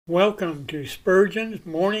Welcome to Spurgeon's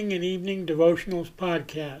Morning and Evening Devotionals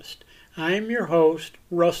Podcast. I am your host,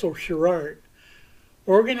 Russell Sherrard.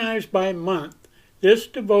 Organized by month, this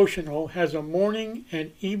devotional has a morning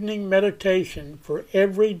and evening meditation for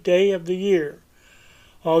every day of the year.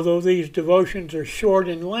 Although these devotions are short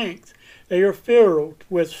in length, they are filled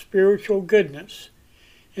with spiritual goodness.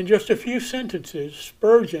 In just a few sentences,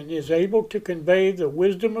 Spurgeon is able to convey the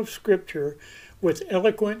wisdom of Scripture with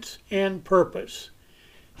eloquence and purpose.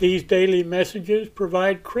 These daily messages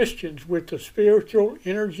provide Christians with the spiritual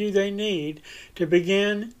energy they need to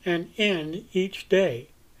begin and end each day.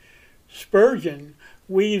 Spurgeon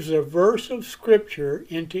weaves a verse of Scripture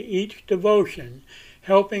into each devotion,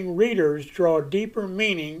 helping readers draw deeper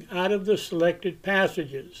meaning out of the selected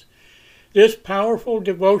passages. This powerful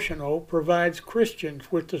devotional provides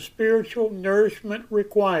Christians with the spiritual nourishment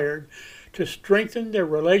required to strengthen their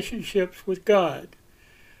relationships with God.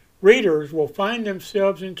 Readers will find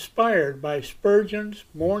themselves inspired by Spurgeon's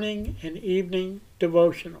morning and evening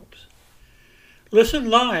devotionals.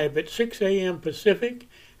 Listen live at 6 a.m. Pacific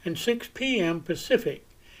and 6 p.m. Pacific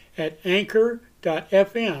at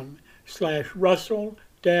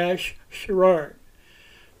anchor.fm/Russell-Sherrard.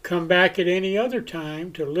 Come back at any other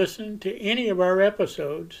time to listen to any of our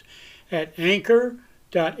episodes at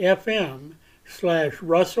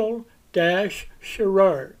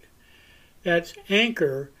anchor.fm/Russell-Sherrard. That's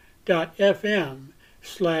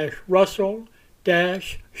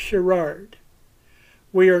anchor.fm/Russell-Sherrard.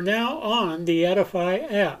 We are now on the Edify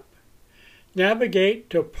app. Navigate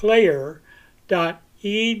to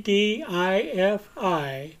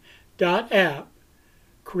player.edifi.app,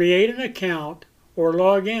 create an account, or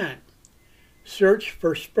log in. Search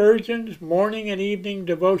for Spurgeon's Morning and Evening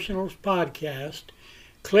Devotionals Podcast,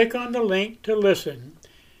 click on the link to listen,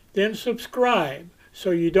 then subscribe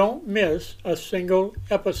so you don't miss a single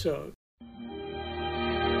episode.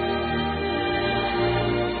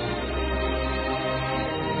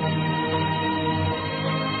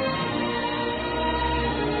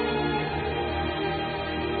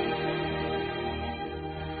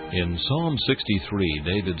 In Psalm 63,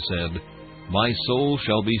 David said, "My soul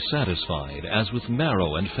shall be satisfied as with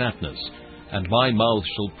marrow and fatness, and my mouth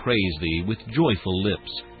shall praise thee with joyful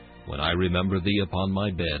lips, when I remember thee upon my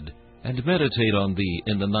bed, and meditate on thee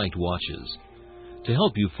in the night watches." To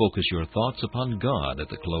help you focus your thoughts upon God at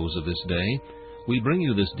the close of this day, we bring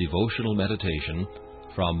you this devotional meditation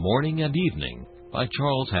from Morning and Evening by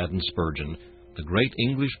Charles Haddon Spurgeon, the great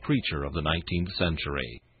English preacher of the 19th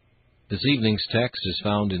century. This evening's text is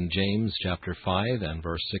found in James chapter 5 and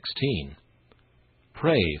verse 16.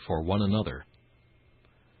 Pray for one another.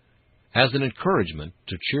 As an encouragement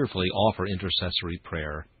to cheerfully offer intercessory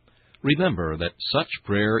prayer, remember that such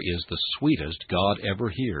prayer is the sweetest God ever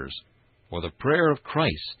hears, for the prayer of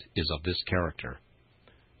Christ is of this character.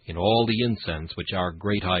 In all the incense which our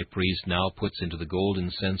great high priest now puts into the golden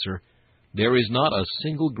censer, there is not a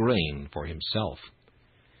single grain for himself.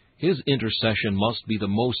 His intercession must be the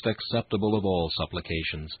most acceptable of all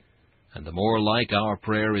supplications, and the more like our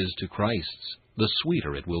prayer is to Christ's, the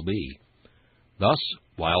sweeter it will be. Thus,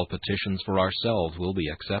 while petitions for ourselves will be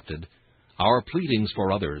accepted, our pleadings for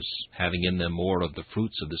others, having in them more of the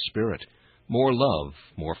fruits of the Spirit, more love,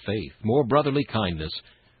 more faith, more brotherly kindness,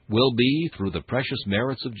 will be, through the precious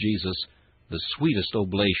merits of Jesus, the sweetest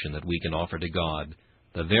oblation that we can offer to God,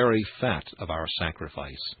 the very fat of our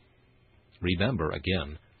sacrifice. Remember,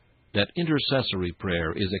 again, that intercessory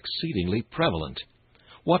prayer is exceedingly prevalent.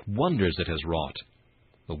 What wonders it has wrought!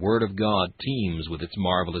 The Word of God teems with its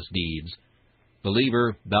marvelous deeds.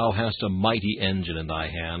 Believer, thou hast a mighty engine in thy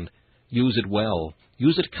hand. Use it well,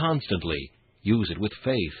 use it constantly, use it with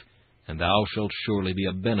faith, and thou shalt surely be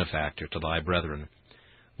a benefactor to thy brethren.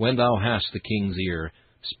 When thou hast the King's ear,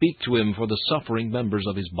 speak to him for the suffering members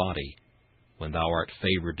of his body. When thou art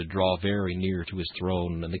favored to draw very near to his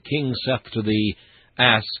throne, and the King saith to thee,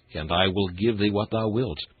 Ask, and I will give thee what thou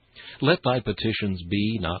wilt. Let thy petitions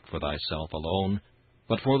be not for thyself alone,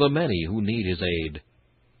 but for the many who need his aid.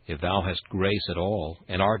 If thou hast grace at all,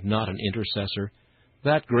 and art not an intercessor,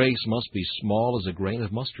 that grace must be small as a grain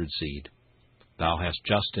of mustard seed. Thou hast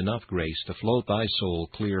just enough grace to float thy soul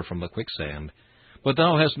clear from the quicksand, but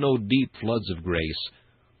thou hast no deep floods of grace,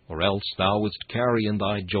 or else thou wouldst carry in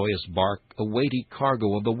thy joyous bark a weighty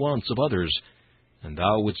cargo of the wants of others, and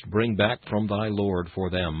thou wouldst bring back from thy Lord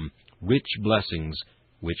for them rich blessings,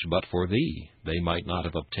 which but for thee they might not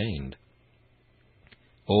have obtained.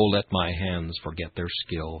 O let my hands forget their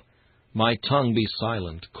skill, my tongue be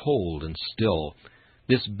silent, cold, and still,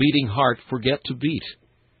 this beating heart forget to beat,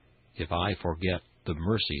 if I forget the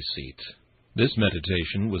mercy seat. This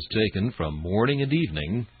meditation was taken from Morning and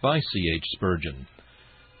Evening by C.H. Spurgeon.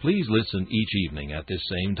 Please listen each evening at this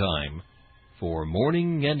same time for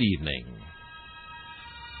Morning and Evening.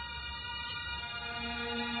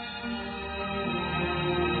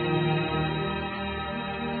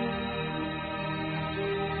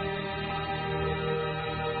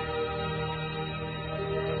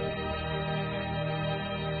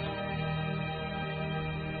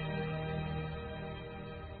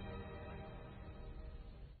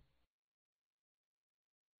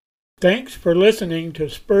 Thanks for listening to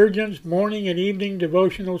Spurgeon's Morning and Evening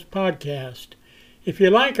Devotionals podcast. If you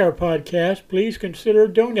like our podcast, please consider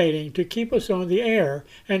donating to keep us on the air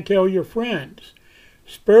and tell your friends.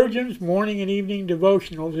 Spurgeon's Morning and Evening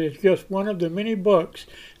Devotionals is just one of the many books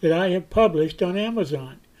that I have published on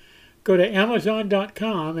Amazon. Go to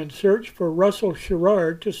Amazon.com and search for Russell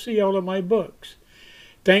Sherrard to see all of my books.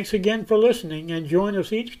 Thanks again for listening, and join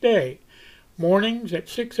us each day, mornings at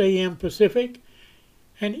 6 a.m. Pacific,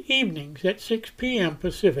 and evenings at 6 p.m.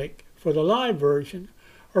 Pacific for the live version,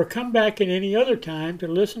 or come back at any other time to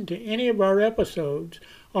listen to any of our episodes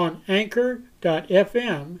on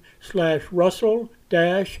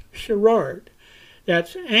anchor.fm/Russell-Sherrard.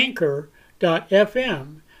 That's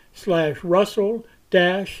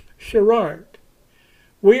anchor.fm/Russell-Sherrard.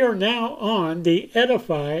 We are now on the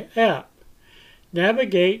Edify app.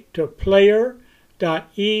 Navigate to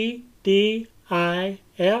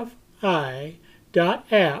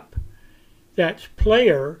player.edifi.app. That's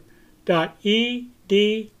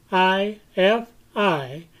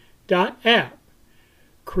player.edifi.app.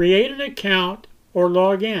 Create an account or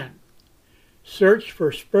log in. Search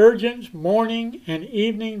for Spurgeon's Morning and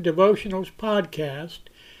Evening Devotionals podcast.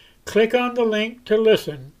 Click on the link to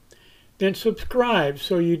listen, then subscribe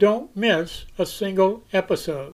so you don't miss a single episode.